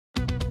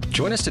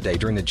Join us today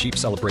during the Jeep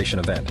Celebration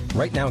event.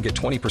 Right now, get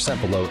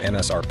 20% below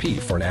MSRP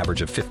for an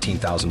average of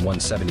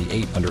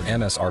 $15,178 under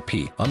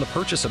MSRP on the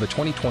purchase of a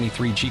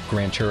 2023 Jeep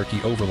Grand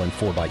Cherokee Overland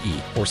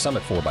 4xE or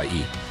Summit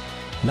 4xE.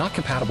 Not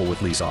compatible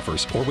with lease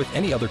offers or with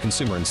any other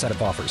consumer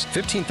incentive offers.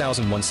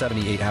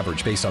 $15,178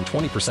 average based on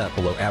 20%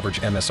 below average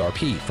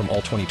MSRP from all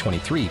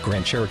 2023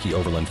 Grand Cherokee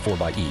Overland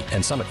 4xE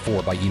and Summit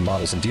 4xE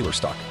models in dealer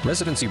stock.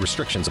 Residency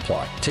restrictions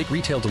apply. Take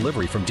retail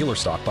delivery from dealer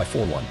stock by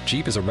 4/1.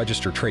 Jeep is a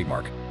registered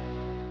trademark.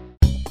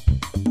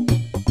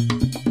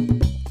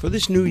 For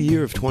this new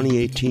year of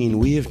 2018,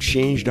 we have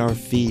changed our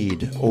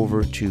feed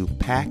over to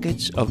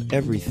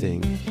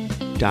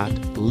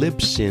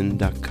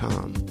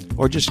packetsofeverything.libsyn.com.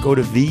 Or just go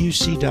to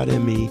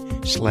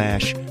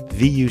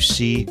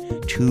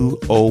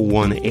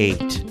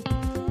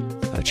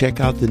vuc.me/VUC2018. Check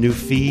out the new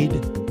feed.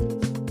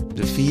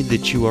 The feed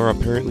that you are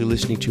apparently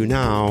listening to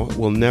now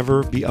will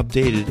never be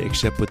updated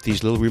except with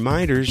these little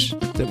reminders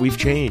that we've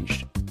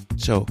changed.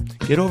 So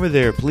get over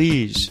there,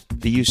 please.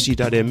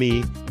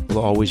 vuc.me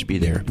will always be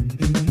there.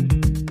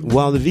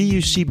 While the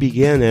VUC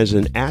began as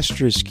an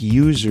asterisk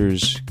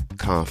users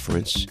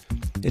conference,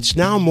 it's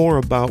now more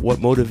about what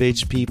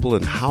motivates people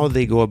and how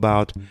they go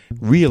about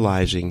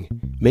realizing,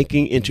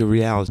 making into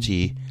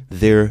reality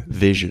their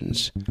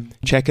visions.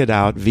 Check it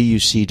out,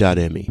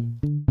 vuc.me.